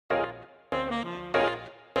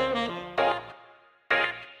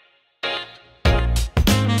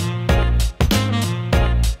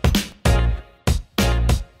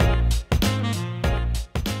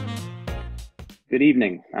Good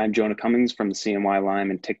evening. I'm Jonah Cummings from the CNY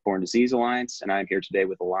Lyme and Tick-Borne Disease Alliance, and I'm here today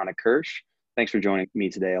with Ilana Kersh. Thanks for joining me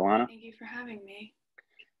today, Ilana. Thank you for having me.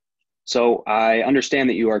 So I understand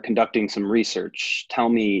that you are conducting some research. Tell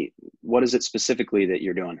me, what is it specifically that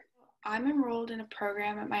you're doing? I'm enrolled in a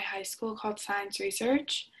program at my high school called Science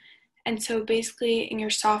Research. And so basically in your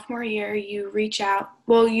sophomore year, you reach out,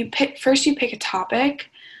 well, you pick a topic.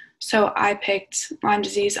 So I picked Lyme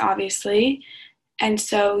disease, obviously. And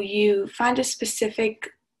so you find a specific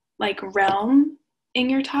realm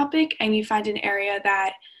in your topic and you find an area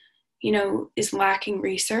that, is lacking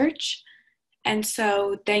research. And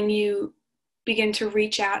so then you begin to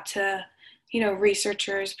reach out to,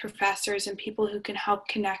 researchers, professors, and people who can help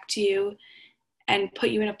connect you and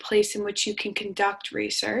put you in a place in which you can conduct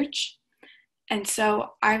research. And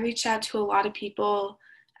so I reached out to a lot of people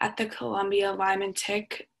at the Columbia Lyme and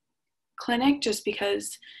Tick clinic just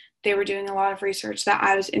because they were doing a lot of research that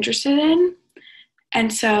I was interested in.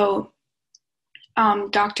 And so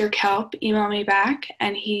Dr. Kelp emailed me back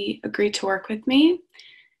and he agreed to work with me.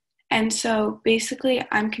 And so basically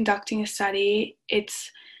I'm conducting a study.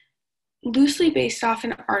 It's loosely based off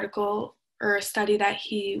an article or a study that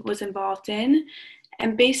he was involved in.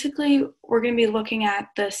 And basically we're going to be looking at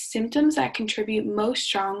the symptoms that contribute most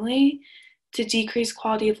strongly to decreased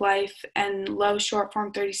quality of life and low short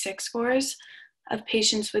form 36 scores of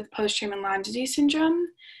patients with post-treatment Lyme disease syndrome.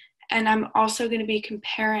 And I'm also going to be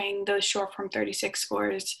comparing those short form 36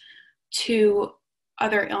 scores to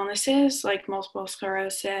other illnesses like multiple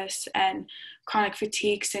sclerosis and chronic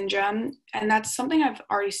fatigue syndrome. And that's something I've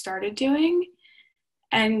already started doing.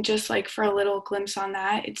 And just like for a little glimpse on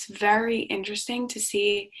that, it's very interesting to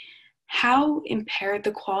see how impaired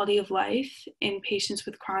the quality of life in patients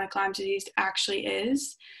with chronic Lyme disease actually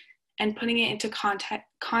is. And putting it into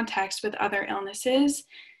context with other illnesses,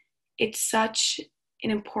 it's such an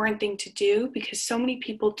important thing to do because so many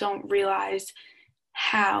people don't realize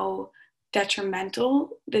how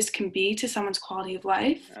detrimental this can be to someone's quality of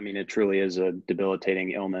life. I mean, it truly is a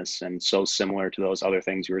debilitating illness and so similar to those other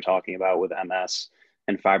things you were talking about with MS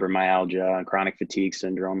and fibromyalgia and chronic fatigue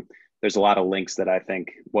syndrome. There's a lot of links that I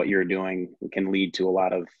think what you're doing can lead to a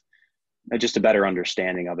lot of just a better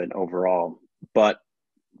understanding of it overall. But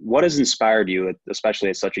what has inspired you, especially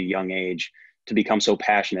at such a young age, to become so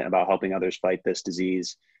passionate about helping others fight this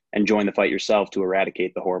disease and join the fight yourself to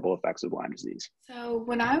eradicate the horrible effects of Lyme disease? So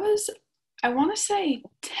when I want to say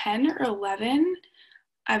 10 or 11,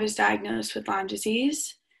 I was diagnosed with Lyme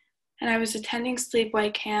disease and I was attending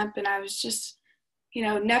sleepaway camp and I was just,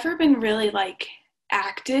 never been really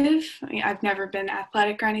active. I mean, I've never been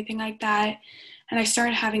athletic or anything like that. And I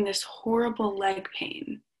started having this horrible leg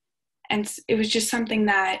pain. And it was just something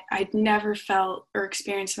that I'd never felt or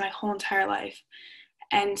experienced in my whole entire life.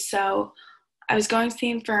 And so I was going to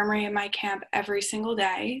the infirmary in my camp every single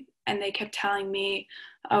day, and they kept telling me,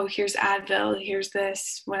 oh, here's Advil, here's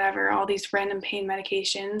this, whatever, all these random pain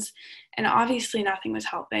medications. And obviously nothing was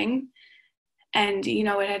helping. And,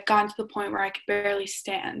 it had gotten to the point where I could barely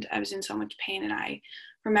stand. I was in so much pain. And I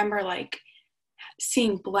remember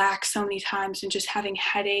seeing black so many times and just having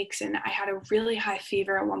headaches. And I had a really high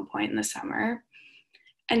fever at one point in the summer.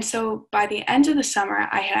 And so by the end of the summer,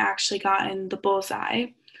 I had actually gotten the bullseye,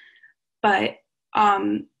 but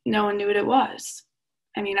no one knew what it was.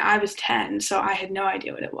 I mean, I was 10, so I had no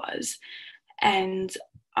idea what it was. And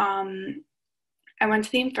I went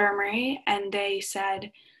to the infirmary and they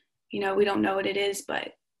said, we don't know what it is,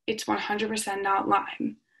 but it's 100% not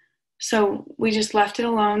Lyme. So we just left it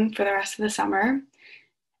alone for the rest of the summer.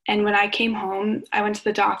 And when I came home, I went to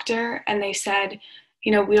the doctor and they said,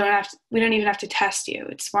 we don't even have to test you.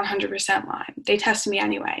 It's 100% Lyme. They tested me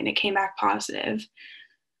anyway and it came back positive.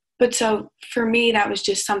 But so for me, that was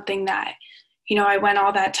just something that, I went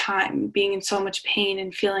all that time being in so much pain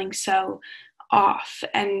and feeling so off.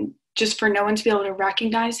 And just for no one to be able to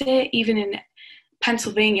recognize it, even in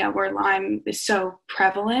Pennsylvania where Lyme is so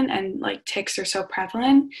prevalent and ticks are so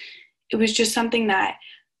prevalent, it was just something that,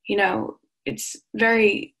 it's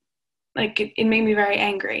very, it made me very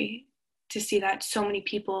angry to see that so many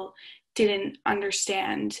people didn't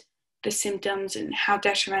understand the symptoms and how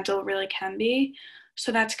detrimental it really can be.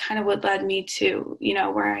 So that's kind of what led me to,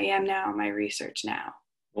 where I am now, my research now.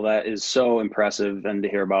 Well, that is so impressive, and to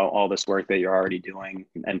hear about all this work that you're already doing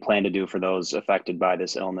and plan to do for those affected by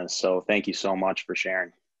this illness. So thank you so much for sharing.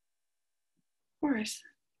 Of course.